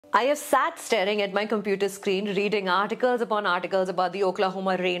I have sat staring at my computer screen, reading articles upon articles about the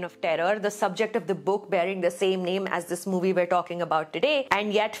Oklahoma Reign of Terror, the subject of the book bearing the same name as this movie we're talking about today.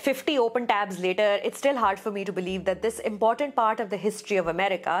 And yet, 50 open tabs later, it's still hard for me to believe that this important part of the history of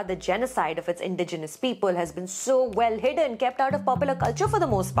America, the genocide of its indigenous people, has been so well hidden, kept out of popular culture for the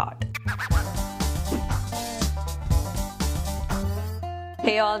most part.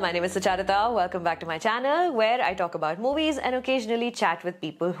 Hey all, my name is Sucharita. Welcome back to my channel where I talk about movies and occasionally chat with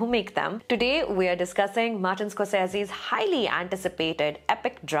people who make them. Today we are discussing Martin Scorsese's highly anticipated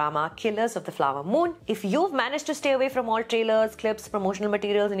epic drama Killers of the Flower Moon. If you've managed to stay away from all trailers, clips, promotional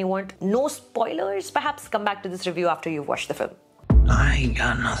materials and you want no spoilers, perhaps come back to this review after you've watched the film. I ain't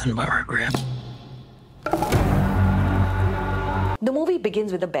got nothing but regret. The movie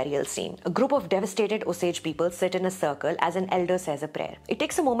begins with a burial scene. A group of devastated Osage people sit in a circle as an elder says a prayer. It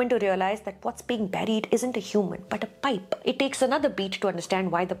takes a moment to realize that what's being buried isn't a human, but a pipe. It takes another beat to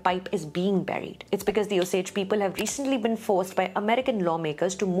understand why the pipe is being buried. It's because the Osage people have recently been forced by American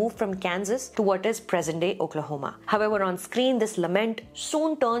lawmakers to move from Kansas to what is present-day Oklahoma. However, on screen, this lament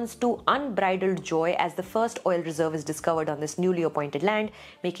soon turns to unbridled joy as the first oil reserve is discovered on this newly appointed land,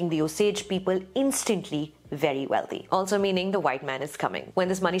 making the Osage people instantly very wealthy. Also meaning the white man is coming. When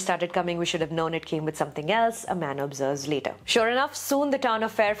this money started coming, we should have known it came with something else, a man observes later. Sure enough, soon the town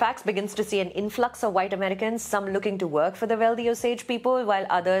of Fairfax begins to see an influx of white Americans, some looking to work for the wealthy Osage people, while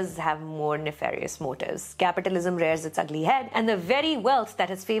others have more nefarious motives. Capitalism rears its ugly head, and the very wealth that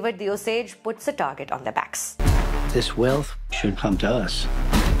has favored the Osage puts a target on their backs. This wealth should come to us.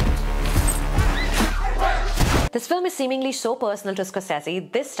 This film is seemingly so personal to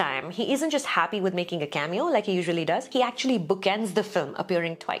Scorsese. This time, he isn't just happy with making a cameo like he usually does, he actually bookends the film,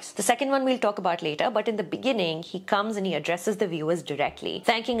 appearing twice. The second one we'll talk about later, but in the beginning, he comes and he addresses the viewers directly,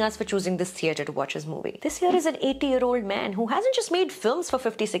 thanking us for choosing this theater to watch his movie. This here is an 80-year-old man who hasn't just made films for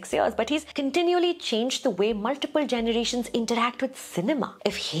 56 years, but he's continually changed the way multiple generations interact with cinema.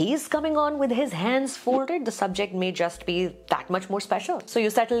 If he's coming on with his hands folded, the subject may just be that much more special. So you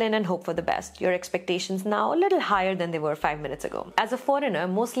settle in and hope for the best. Your expectations now a little higher than they were 5 minutes ago. As a foreigner,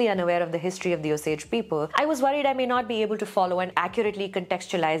 mostly unaware of the history of the Osage people, I was worried I may not be able to follow and accurately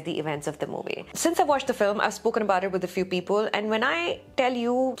contextualize the events of the movie. Since I've watched the film, I've spoken about it with a few people, and when I tell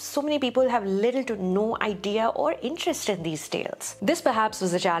you, so many people have little to no idea or interest in these tales. This perhaps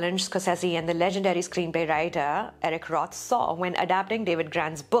was a challenge Scorsese and the legendary screenplay writer Eric Roth saw when adapting David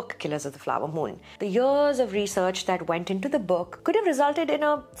Grant's book Killers of the Flower Moon. The years of research that went into the book could have resulted in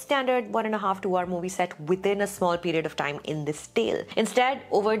a standard 1.5 2 hour movie set within a small period of time in this tale. Instead,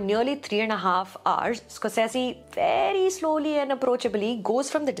 over nearly 3.5 hours, Scorsese very slowly and approachably goes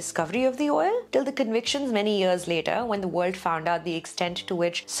from the discovery of the oil till the convictions many years later when the world found out the extent to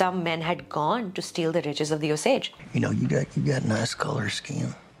which some men had gone to steal the riches of the Osage. You know, you got nice color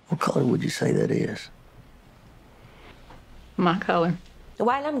skin. What color would you say that is? My color.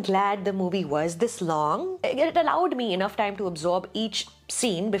 While I'm glad the movie was this long, it allowed me enough time to absorb each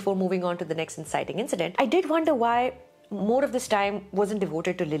scene before moving on to the next inciting incident. I did wonder why more of this time wasn't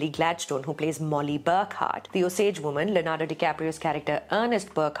devoted to Lily Gladstone, who plays Molly Burkhart, the Osage woman Leonardo DiCaprio's character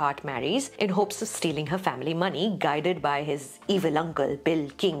Ernest Burkhart marries in hopes of stealing her family money, guided by his evil uncle Bill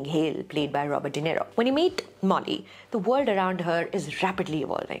King Hale, played by Robert De Niro. When you meet Molly, the world around her is rapidly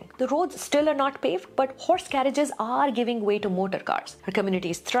evolving. The roads still are not paved, but horse carriages are giving way to motor cars. Her community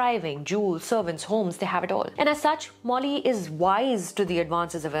is thriving, jewels, servants, homes, they have it all. And as such, Molly is wise to the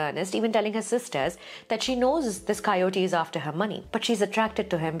advances of Ernest, even telling her sisters that she knows this coyote is after her money, but she's attracted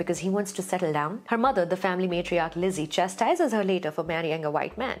to him because he wants to settle down. Her mother, the family matriarch Lizzie, chastises her later for marrying a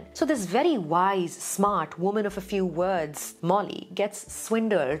white man. So this very wise, smart woman of a few words, Molly, gets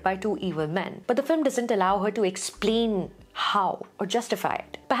swindled by two evil men. But the film doesn't allow her to explain how or justify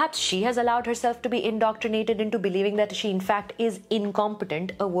it. Perhaps she has allowed herself to be indoctrinated into believing that she in fact is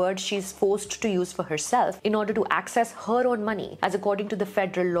incompetent, a word she's forced to use for herself in order to access her own money, as according to the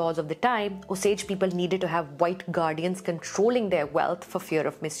federal laws of the time, Osage people needed to have white guardians controlling their wealth for fear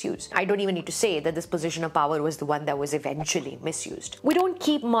of misuse. I don't even need to say that this position of power was the one that was eventually misused. We don't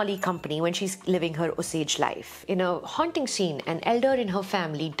keep Molly company when she's living her Osage life. In a haunting scene, an elder in her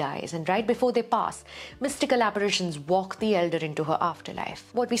family dies, and right before they pass, mystical apparitions walk the elder into her afterlife.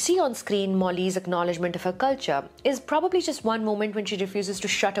 What we see on screen, Molly's acknowledgement of her culture, is probably just one moment when she refuses to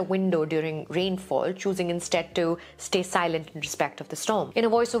shut a window during rainfall, choosing instead to stay silent in respect of the storm. In a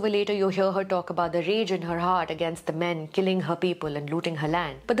voiceover later, you hear her talk about the rage in her heart against the men killing her people and looting her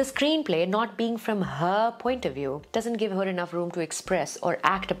land. But the screenplay, not being from her point of view, doesn't give her enough room to express or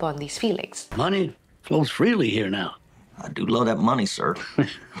act upon these feelings. Money flows freely here now. I do love that money, sir.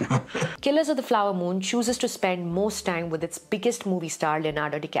 Killers of the Flower Moon chooses to spend most time with its biggest movie star,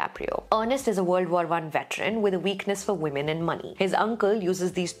 Leonardo DiCaprio. Ernest is a World War I veteran with a weakness for women and money. His uncle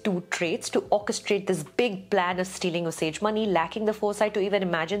uses these two traits to orchestrate this big plan of stealing Osage money, lacking the foresight to even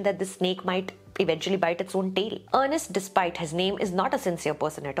imagine that the snake might eventually bite its own tail. Ernest, despite his name, is not a sincere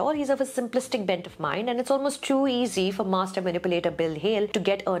person at all. He's of a simplistic bent of mind, and it's almost too easy for master manipulator Bill Hale to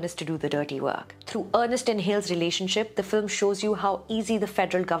get Ernest to do the dirty work. Through Ernest and Hale's relationship, the film shows you how easy the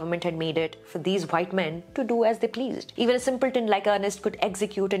federal government had made it for these white men to do as they pleased. Even a simpleton like Ernest could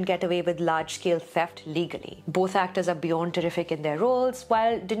execute and get away with large-scale theft legally. Both actors are beyond terrific in their roles,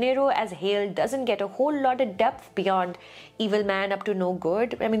 while De Niro as Hale doesn't get a whole lot of depth beyond evil man up to no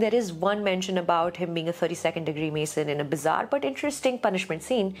good. I mean, there is one mention about him being a 32nd degree Mason in a bizarre but interesting punishment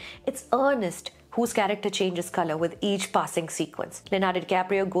scene. It's Ernest whose character changes color with each passing sequence. Leonardo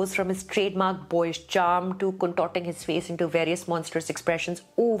DiCaprio goes from his trademark boyish charm to contorting his face into various monstrous expressions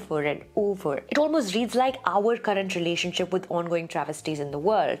over and over. It almost reads like our current relationship with ongoing travesties in the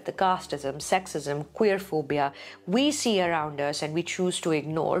world, the casteism, sexism, queerphobia we see around us and we choose to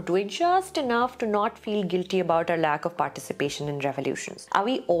ignore, doing just enough to not feel guilty about our lack of participation in revolutions. Are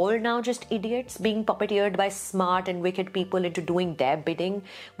we all now just idiots being puppeteered by smart and wicked people into doing their bidding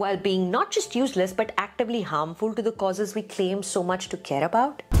while being not just useless but actively harmful to the causes we claim so much to care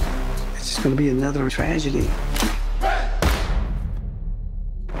about? It's just going to be another tragedy.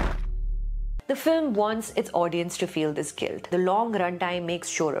 The film wants its audience to feel this guilt. The long runtime makes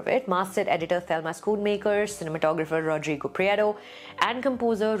sure of it. Master editor Thelma Schoonmaker, cinematographer Rodrigo Prieto, and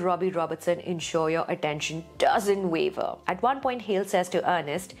composer Robbie Robertson ensure your attention doesn't waver. At one point, Hale says to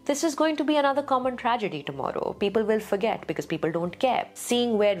Ernest, "This is going to be another common tragedy tomorrow. People will forget because people don't care."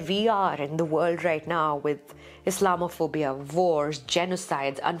 Seeing where we are in the world right now with Islamophobia, wars,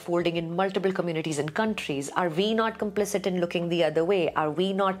 genocides unfolding in multiple communities and countries, are we not complicit in looking the other way? Are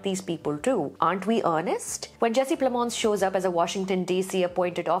we not these people too? Aren't we Ernest? When Jesse Plemons shows up as a Washington, D.C.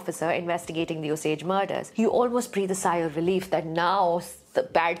 appointed officer investigating the Osage murders, you almost breathe a sigh of relief that now the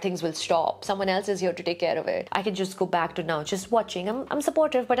bad things will stop. Someone else is here to take care of it. I can just go back to now just watching. I'm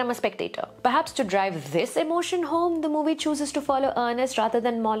supportive, but I'm a spectator. Perhaps to drive this emotion home, the movie chooses to follow Ernest rather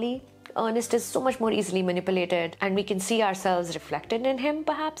than Molly. Ernest is so much more easily manipulated, and we can see ourselves reflected in him,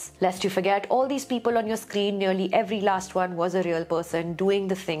 perhaps. Lest you forget, all these people on your screen, nearly every last one was a real person doing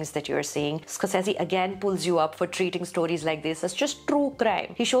the things that you're seeing. Scorsese again pulls you up for treating stories like this as just true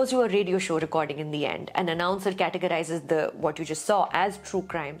crime. He shows you a radio show recording in the end. An announcer categorizes what you just saw as true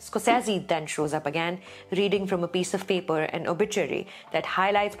crime. Scorsese then shows up again, reading from a piece of paper an obituary that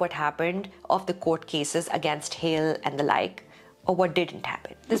highlights what happened of the court cases against Hale and the like, or what didn't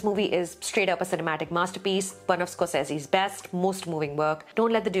happen. This movie is straight up a cinematic masterpiece, one of Scorsese's best, most moving work.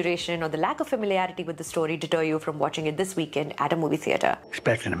 Don't let the duration or the lack of familiarity with the story deter you from watching it this weekend at a movie theater.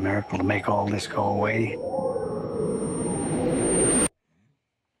 Expecting a miracle to make all this go away.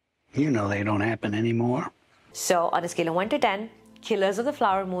 You know they don't happen anymore. So, on a scale of 1 to 10, Killers of the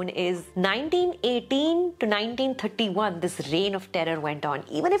Flower Moon is 1918 to 1931. This reign of terror went on.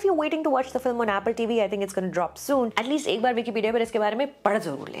 Even if you're waiting to watch the film on Apple TV, I think it's going to drop soon. At least एक बार Wikipedia पर इसके बारे में पढ़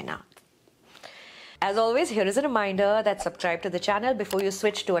जरूर लेना. As always, here is a reminder that subscribe to the channel before you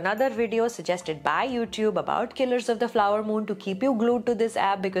switch to another video suggested by YouTube about Killers of the Flower Moon to keep you glued to this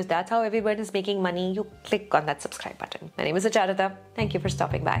app, because that's how everyone is making money. You click on that subscribe button. My name is Sucharita. Thank you for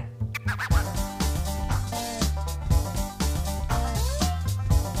stopping by.